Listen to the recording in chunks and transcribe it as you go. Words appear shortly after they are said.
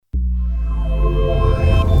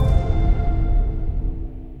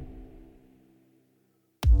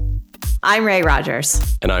I'm Ray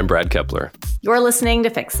Rogers. And I'm Brad Kepler. You're listening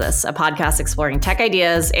to Fix This, a podcast exploring tech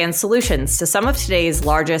ideas and solutions to some of today's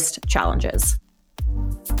largest challenges.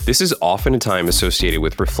 This is often a time associated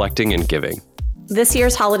with reflecting and giving. This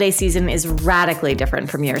year's holiday season is radically different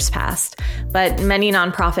from years past, but many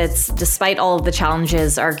nonprofits, despite all of the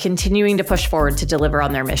challenges, are continuing to push forward to deliver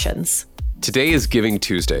on their missions. Today is Giving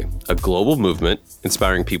Tuesday, a global movement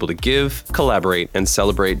inspiring people to give, collaborate, and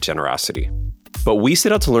celebrate generosity. But we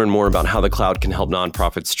set out to learn more about how the cloud can help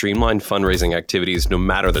nonprofits streamline fundraising activities no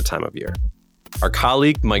matter the time of year. Our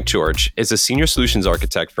colleague, Mike George, is a senior solutions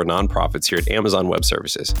architect for nonprofits here at Amazon Web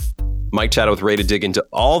Services. Mike chatted with Ray to dig into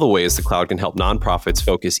all the ways the cloud can help nonprofits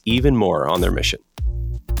focus even more on their mission.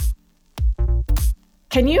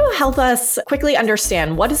 Can you help us quickly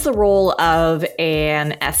understand what is the role of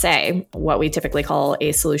an SA, what we typically call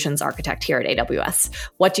a solutions architect here at AWS?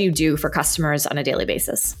 What do you do for customers on a daily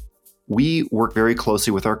basis? We work very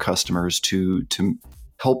closely with our customers to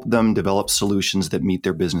help them develop solutions that meet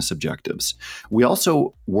their business objectives. We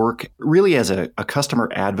also work really as a customer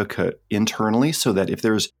advocate internally so that if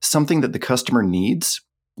there's something that the customer needs,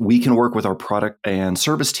 we can work with our product and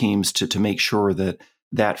service teams to make sure that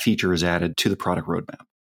that feature is added to the product roadmap.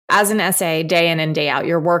 As an SA, day in and day out,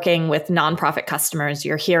 you're working with nonprofit customers,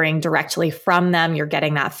 you're hearing directly from them, you're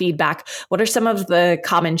getting that feedback. What are some of the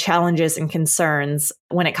common challenges and concerns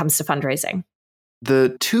when it comes to fundraising?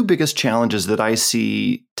 The two biggest challenges that I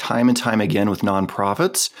see time and time again with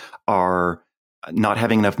nonprofits are not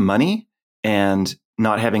having enough money and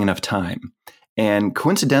not having enough time. And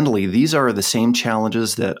coincidentally, these are the same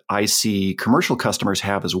challenges that I see commercial customers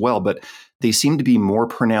have as well, but they seem to be more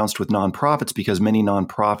pronounced with nonprofits because many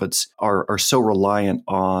nonprofits are so reliant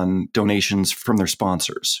on donations from their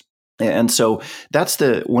sponsors. And so that's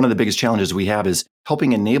one of the biggest challenges we have is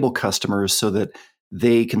helping enable customers so that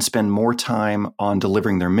they can spend more time on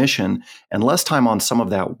delivering their mission and less time on some of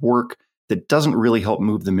that work that doesn't really help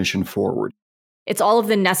move the mission forward. It's all of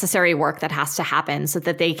the necessary work that has to happen so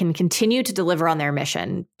that they can continue to deliver on their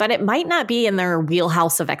mission, but it might not be in their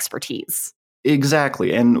wheelhouse of expertise.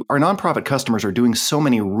 Exactly. And our nonprofit customers are doing so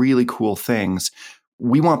many really cool things.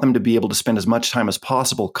 We want them to be able to spend as much time as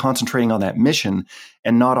possible concentrating on that mission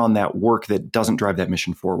and not on that work that doesn't drive that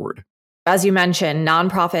mission forward. As you mentioned,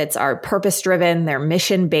 nonprofits are purpose-driven, they're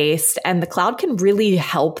mission-based, and the cloud can really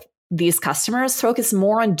help these customers focus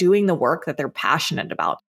more on doing the work that they're passionate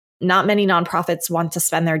about. Not many nonprofits want to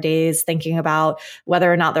spend their days thinking about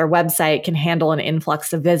whether or not their website can handle an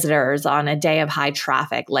influx of visitors on a day of high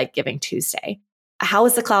traffic like Giving Tuesday. How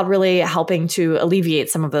is the cloud really helping to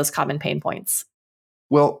alleviate some of those common pain points?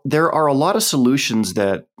 Well, there are a lot of solutions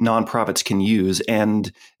that nonprofits can use,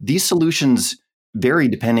 and these solutions vary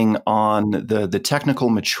depending on the technical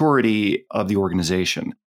maturity of the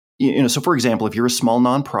organization. So for example, if you're a small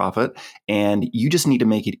nonprofit and you just need to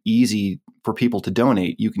make it easy for people to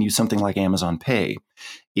donate, you can use something like Amazon Pay.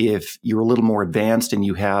 If you're a little more advanced and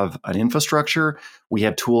you have an infrastructure, we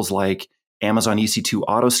have tools like Amazon EC2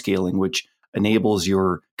 autoscaling, which enables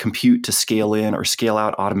your compute to scale in or scale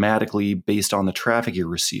out automatically based on the traffic you're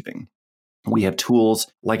receiving. We have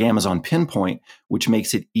tools like Amazon Pinpoint, which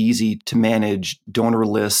makes it easy to manage donor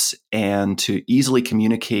lists and to easily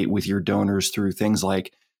communicate with your donors through things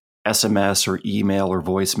like SMS or email or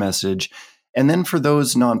voice message. And then for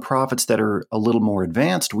those nonprofits that are a little more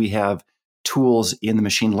advanced, we have tools in the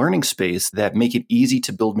machine learning space that make it easy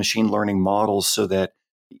to build machine learning models so that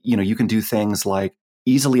you can do things like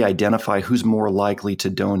easily identify who's more likely to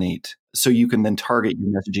donate. So you can then target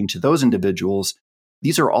your messaging to those individuals.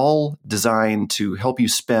 These are all designed to help you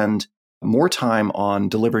spend more time on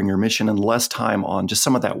delivering your mission and less time on just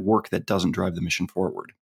some of that work that doesn't drive the mission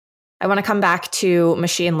forward. I want to come back to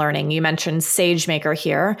machine learning. You mentioned SageMaker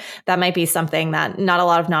here. That might be something that not a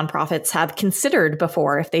lot of nonprofits have considered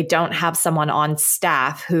before if they don't have someone on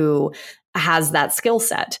staff who has that skill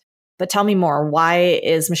set. But tell me more. Why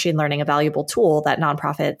is machine learning a valuable tool that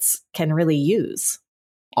nonprofits can really use?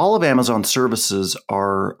 All of Amazon's services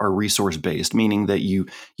are resource-based, meaning that you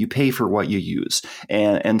pay for what you use.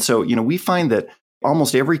 And so, we find that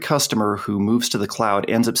almost every customer who moves to the cloud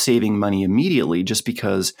ends up saving money immediately just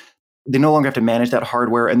because they no longer have to manage that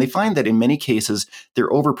hardware. And they find that in many cases,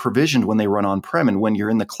 they're over-provisioned when they run on-prem. And when you're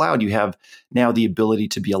in the cloud, you have now the ability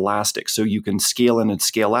to be elastic. So you can scale in and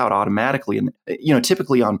scale out automatically. And,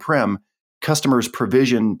 typically on-prem, customers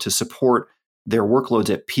provision to support their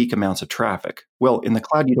workloads at peak amounts of traffic. Well, in the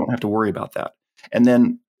cloud, you don't have to worry about that. And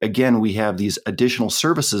then again, we have these additional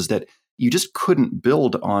services that you just couldn't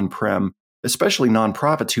build on-prem, especially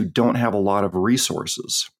nonprofits who don't have a lot of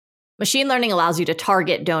resources. Machine learning allows you to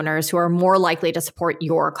target donors who are more likely to support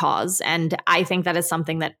your cause. And I think that is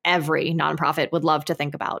something that every nonprofit would love to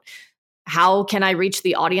think about. How can I reach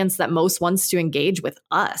the audience that most wants to engage with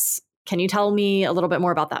us? Can you tell me a little bit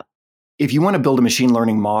more about that? If you want to build a machine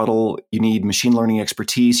learning model, you need machine learning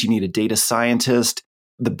expertise, you need a data scientist.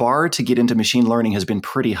 The bar to get into machine learning has been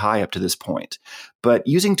pretty high up to this point. But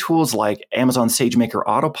using tools like Amazon SageMaker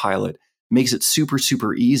Autopilot makes it super,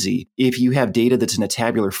 super easy if you have data that's in a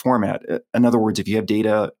tabular format. In other words, if you have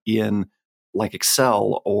data in like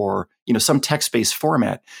Excel or some text-based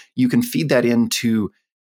format, you can feed that into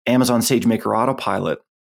Amazon SageMaker Autopilot.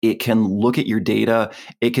 It can look at your data.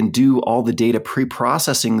 It can do all the data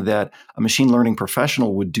pre-processing that a machine learning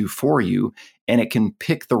professional would do for you, and it can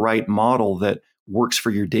pick the right model that works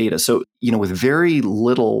for your data. So, with very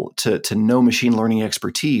little to no machine learning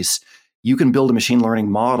expertise, you can build a machine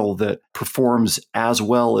learning model that performs as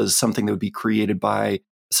well as something that would be created by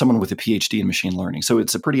someone with a PhD in machine learning. So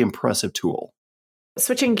it's a pretty impressive tool.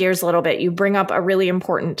 Switching gears a little bit, you bring up a really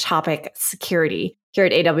important topic, security. Here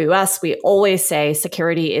at AWS, we always say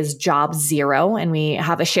security is job zero, and we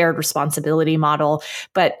have a shared responsibility model.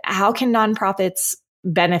 But how can nonprofits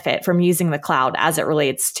benefit from using the cloud as it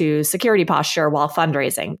relates to security posture while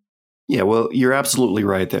fundraising? Yeah, well, you're absolutely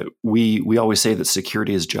right that we always say that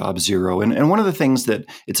security is job zero. And one of the things that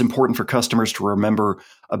it's important for customers to remember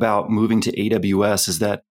about moving to AWS is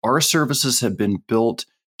that our services have been built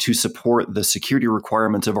to support the security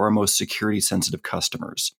requirements of our most security sensitive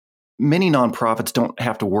customers. Many nonprofits don't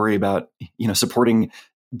have to worry about, supporting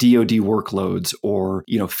DoD workloads or,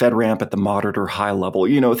 FedRAMP at the moderate or high level,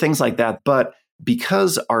 things like that. But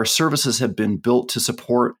because our services have been built to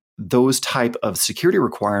support those type of security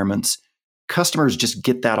requirements, customers just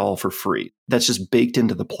get that all for free. That's just baked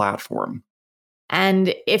into the platform.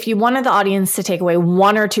 And if you wanted the audience to take away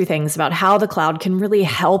one or two things about how the cloud can really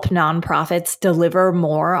help nonprofits deliver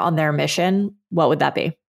more on their mission, what would that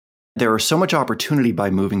be? There is so much opportunity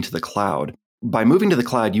by moving to the cloud. By moving to the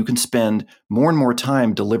cloud, you can spend more and more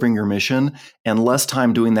time delivering your mission and less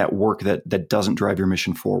time doing that work that doesn't drive your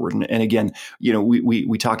mission forward. And again,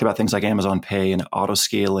 we talked about things like Amazon Pay and auto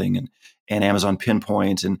scaling and Amazon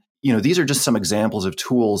Pinpoint. And, these are just some examples of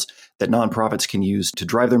tools that nonprofits can use to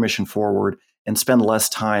drive their mission forward and spend less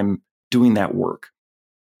time doing that work.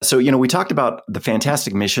 So, we talked about the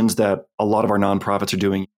fantastic missions that a lot of our nonprofits are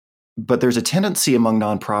doing, but there's a tendency among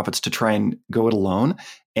nonprofits to try and go it alone.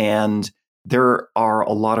 And there are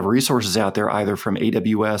a lot of resources out there, either from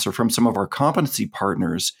AWS or from some of our competency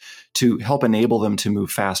partners, to help enable them to move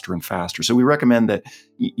faster and faster. So we recommend that,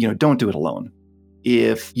 don't do it alone.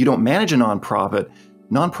 If you don't manage a nonprofit,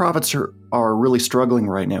 nonprofits are really struggling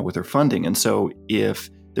right now with their funding. And so if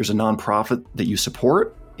there's a nonprofit that you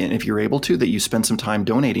support, and if you're able to, that you spend some time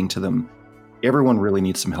donating to them, everyone really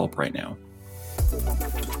needs some help right now.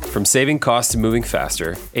 From saving costs to moving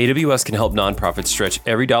faster, AWS can help nonprofits stretch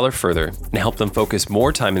every dollar further and help them focus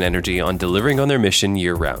more time and energy on delivering on their mission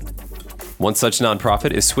year-round. One such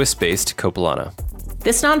nonprofit is Swiss-based Copilana.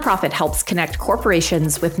 This nonprofit helps connect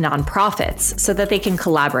corporations with nonprofits so that they can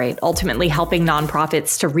collaborate, ultimately helping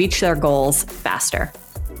nonprofits to reach their goals faster.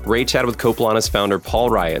 Ray chatted with Copilana's founder, Paul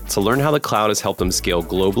Riot, to learn how the cloud has helped them scale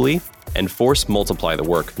globally and force multiply the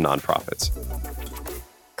work of nonprofits.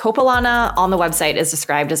 Copilana on the website is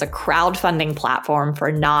described as a crowdfunding platform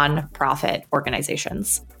for nonprofit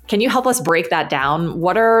organizations. Can you help us break that down?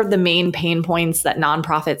 What are the main pain points that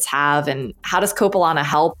nonprofits have, and how does Copilana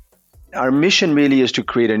help? Our mission really is to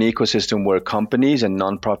create an ecosystem where companies and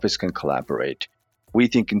nonprofits can collaborate. We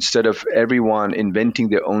think instead of everyone inventing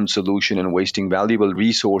their own solution and wasting valuable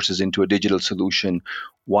resources into a digital solution,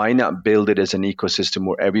 why not build it as an ecosystem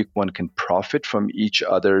where everyone can profit from each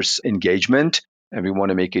other's engagement? And we want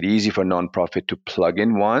to make it easy for a nonprofit to plug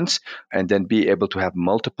in once and then be able to have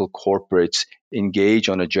multiple corporates engage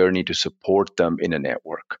on a journey to support them in a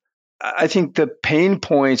network. I think the pain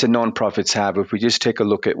points that nonprofits have, if we just take a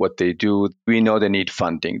look at what they do, we know they need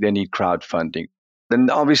funding, they need crowdfunding. Then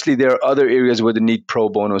obviously there are other areas where they need pro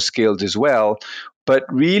bono skills as well. But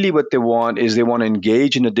really what they want is they want to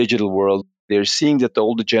engage in a digital world. They're seeing that the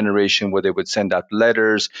older generation where they would send out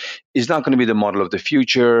letters is not going to be the model of the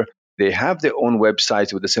future. They have their own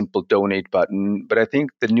websites with a simple donate button. But I think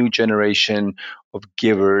the new generation of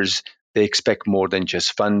givers, they expect more than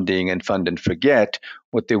just funding and fund and forget.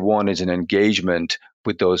 What they want is an engagement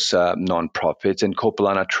with those nonprofits. And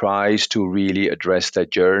Copilana tries to really address that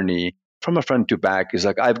journey from a front to back. Is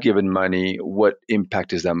like, I've given money, what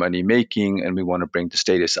impact is that money making? And we want to bring the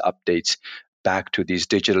status updates back to these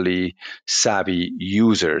digitally savvy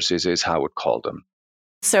users, is how I would call them.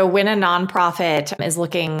 So when a nonprofit is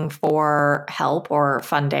looking for help or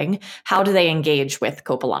funding, how do they engage with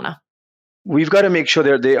Copilana? We've got to make sure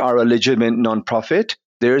that they are a legitimate nonprofit.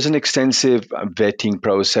 There is an extensive vetting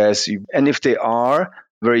process. And if they are,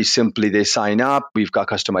 very simply, they sign up. We've got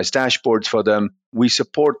customized dashboards for them. We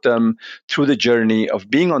support them through the journey of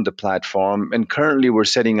being on the platform. And currently, we're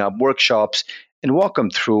setting up workshops and walk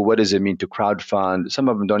them through what does it mean to crowdfund. Some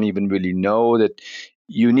of them don't even really know that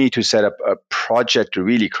you need to set up a project to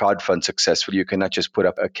really crowdfund successfully. You cannot just put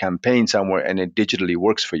up a campaign somewhere and it digitally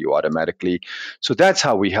works for you automatically. So that's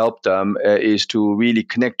how we help them, is to really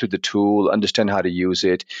connect to the tool, understand how to use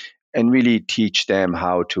it, and really teach them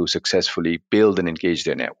how to successfully build and engage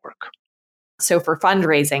their network. So for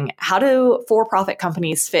fundraising, how do for-profit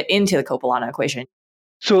companies fit into the Copilana equation?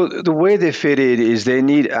 So the way they fit it is they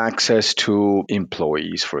need access to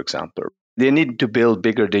employees, for example. They need to build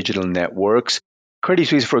bigger digital networks. Credit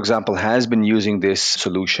Suisse, for example, has been using this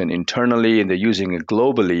solution internally, and they're using it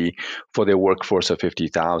globally for their workforce of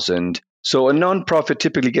 50,000. So a nonprofit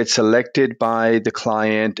typically gets selected by the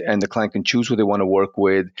client, and the client can choose who they want to work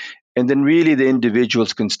with. And then really the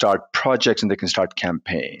individuals can start projects and they can start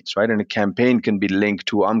campaigns, right? And a campaign can be linked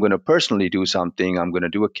to, I'm going to personally do something. I'm going to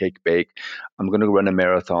do a cake bake. I'm going to run a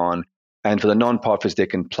marathon. And for the nonprofits, they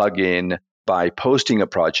can plug in by posting a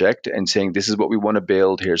project and saying, this is what we want to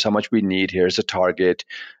build. Here's how much we need. Here's a target.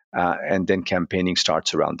 And then campaigning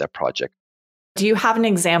starts around that project. Do you have an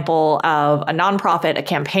example of a nonprofit, a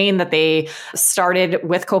campaign that they started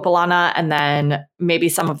with Copilana, and then maybe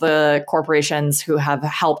some of the corporations who have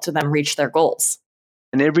helped them reach their goals?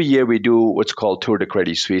 And every year we do what's called Tour de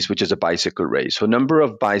Credit Suisse, which is a bicycle race. So a number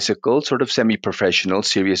of bicycles, sort of semi-professional,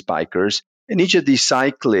 serious bikers. And each of these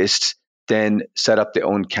cyclists then set up their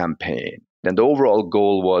own campaign. And the overall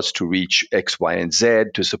goal was to reach X, Y, and Z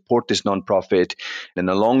to support this nonprofit. And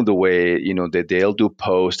along the way, they'll do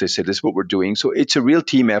posts. They say, this is what we're doing. So it's a real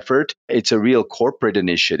team effort. It's a real corporate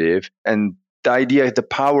initiative. And the idea, the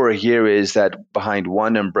power here is that behind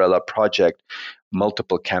one umbrella project,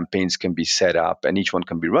 multiple campaigns can be set up and each one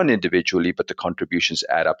can be run individually, but the contributions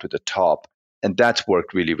add up to the top. And that's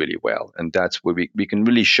worked really, really well. And that's where we can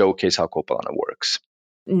really showcase how Copilana works.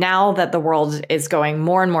 Now that the world is going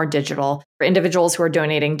more and more digital, individuals who are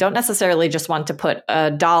donating don't necessarily just want to put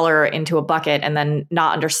 $1 into a bucket and then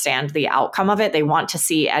not understand the outcome of it. They want to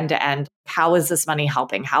see end to end. How is this money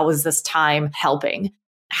helping? How is this time helping?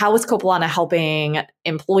 How is Copilana helping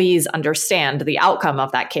employees understand the outcome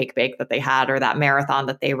of that cake bake that they had or that marathon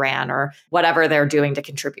that they ran or whatever they're doing to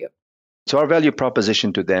contribute? So our value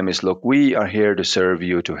proposition to them is, look, we are here to serve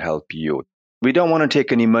you, to help you. We don't want to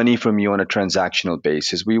take any money from you on a transactional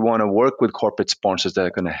basis. We want to work with corporate sponsors that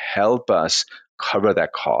are going to help us cover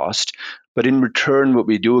that cost. But in return, what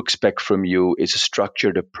we do expect from you is a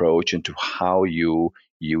structured approach into how you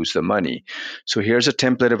use the money. So here's a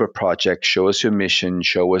template of a project. Show us your mission.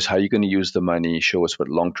 Show us how you're going to use the money. Show us what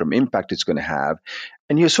long-term impact it's going to have.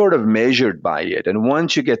 And you're sort of measured by it. And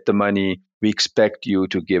once you get the money, we expect you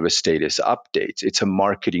to give us status updates. It's a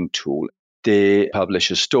marketing tool. They publish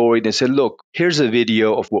a story. They say, look, here's a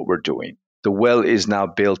video of what we're doing. The well is now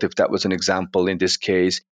built, if that was an example in this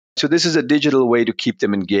case. So this is a digital way to keep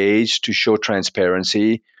them engaged, to show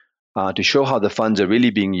transparency, to show how the funds are really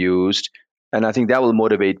being used. And I think that will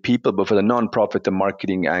motivate people. But for the nonprofit, the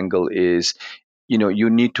marketing angle is, you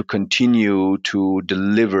need to continue to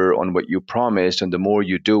deliver on what you promised. And the more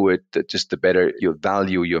you do it, just the better your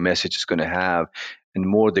value, your message is going to have. And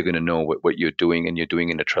more they're going to know what you're doing, and you're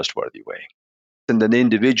doing in a trustworthy way. And then the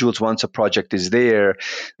individuals, once a project is there,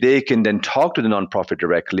 they can then talk to the nonprofit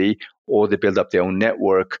directly, or they build up their own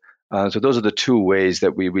network. So those are the two ways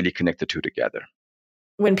that we really connect the two together.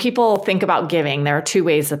 When people think about giving, there are two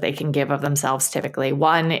ways that they can give of themselves typically.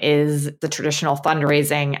 One is the traditional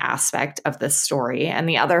fundraising aspect of this story, and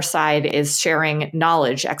the other side is sharing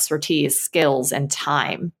knowledge, expertise, skills, and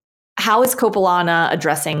time. How is Copilana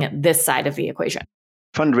addressing this side of the equation?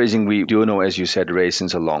 Fundraising, we do know, as you said, Ray,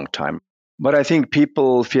 since a long time. But I think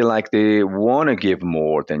people feel like they want to give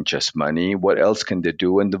more than just money. What else can they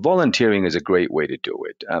do? And the volunteering is a great way to do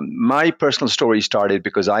it. My personal story started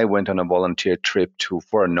because I went on a volunteer trip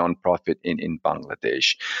for a nonprofit in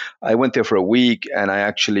Bangladesh. I went there for a week, and I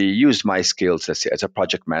actually used my skills as a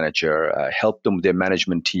project manager, helped them with their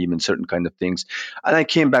management team and certain kind of things. And I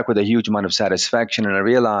came back with a huge amount of satisfaction. And I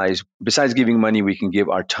realized, besides giving money, we can give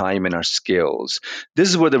our time and our skills. This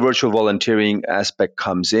is where the virtual volunteering aspect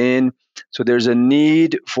comes in. So there's a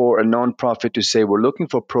need for a nonprofit to say, we're looking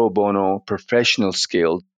for pro bono professional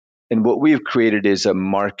skill. And what we've created is a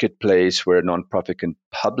marketplace where a nonprofit can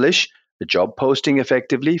publish the job posting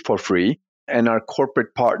effectively for free. And our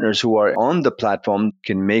corporate partners who are on the platform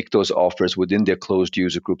can make those offers within their closed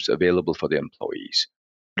user groups available for the employees.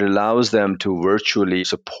 It allows them to virtually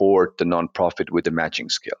support the nonprofit with the matching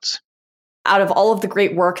skills. Out of all of the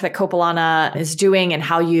great work that Copilana is doing and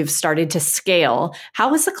how you've started to scale,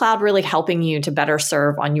 how is the cloud really helping you to better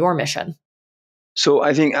serve on your mission? So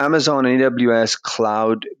I think Amazon and AWS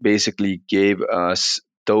Cloud basically gave us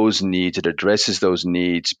those needs. It addresses those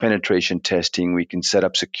needs, penetration testing. We can set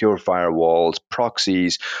up secure firewalls,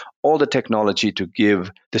 proxies, all the technology to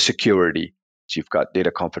give the security. So you've got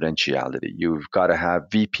data confidentiality. You've got to have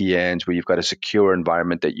VPNs where you've got a secure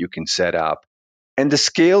environment that you can set up. And the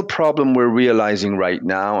scale problem we're realizing right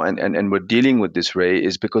now, and we're dealing with this, Ray,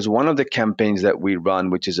 is because one of the campaigns that we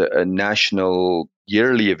run, which is a national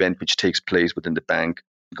yearly event which takes place within the bank,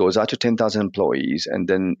 goes out to 10,000 employees, and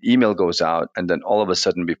then email goes out, and then all of a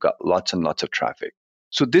sudden we've got lots and lots of traffic.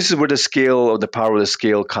 So this is where the scale of the power of the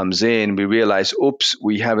scale comes in. We realize, oops,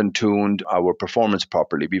 we haven't tuned our performance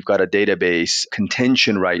properly. We've got a database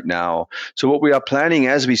contention right now. So what we are planning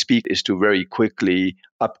as we speak is to very quickly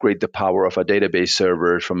upgrade the power of our database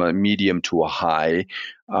servers from a medium to a high.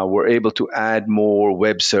 We're able to add more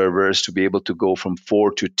web servers to be able to go from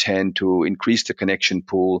 4 to 10 to increase the connection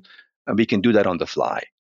pool. And we can do that on the fly.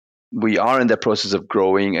 We are in the process of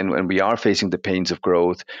growing and we are facing the pains of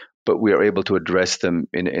growth, but we are able to address them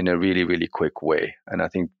in a really, really quick way. And I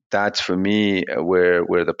think that's, for me,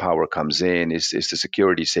 where the power comes in is the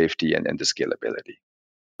security, safety, and the scalability.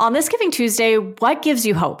 On this Giving Tuesday, what gives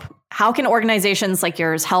you hope? How can organizations like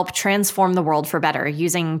yours help transform the world for better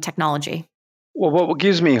using technology? Well, what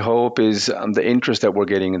gives me hope is the interest that we're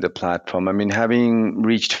getting in the platform. I mean, having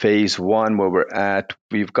reached phase 1 where we're at,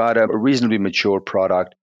 we've got a reasonably mature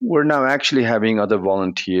product. We're now actually having other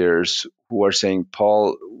volunteers who are saying,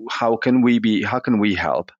 Paul, how can we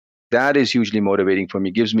help? That is hugely motivating for me.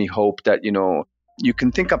 It gives me hope that, you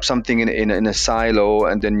can think up something in a silo,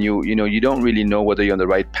 and then you don't really know whether you're on the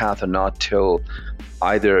right path or not till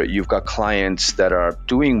either you've got clients that are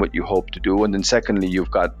doing what you hope to do, and then secondly, you've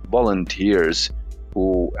got volunteers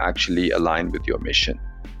who actually align with your mission.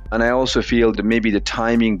 And I also feel that maybe the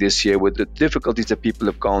timing this year, with the difficulties that people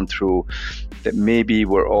have gone through, that maybe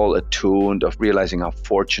we're all attuned of realizing how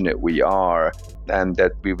fortunate we are and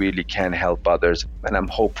that we really can help others. And I'm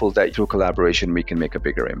hopeful that through collaboration, we can make a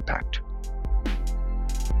bigger impact.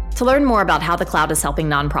 To learn more about how the cloud is helping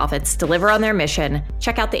nonprofits deliver on their mission,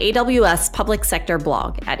 check out the AWS Public Sector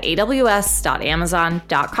blog at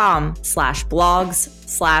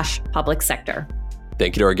aws.amazon.com/blogs/public sector.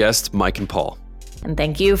 Thank you to our guests, Mike and Paul. And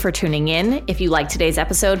thank you for tuning in. If you liked today's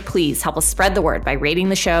episode, please help us spread the word by rating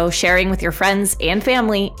the show, sharing with your friends and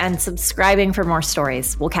family, and subscribing for more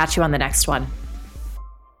stories. We'll catch you on the next one.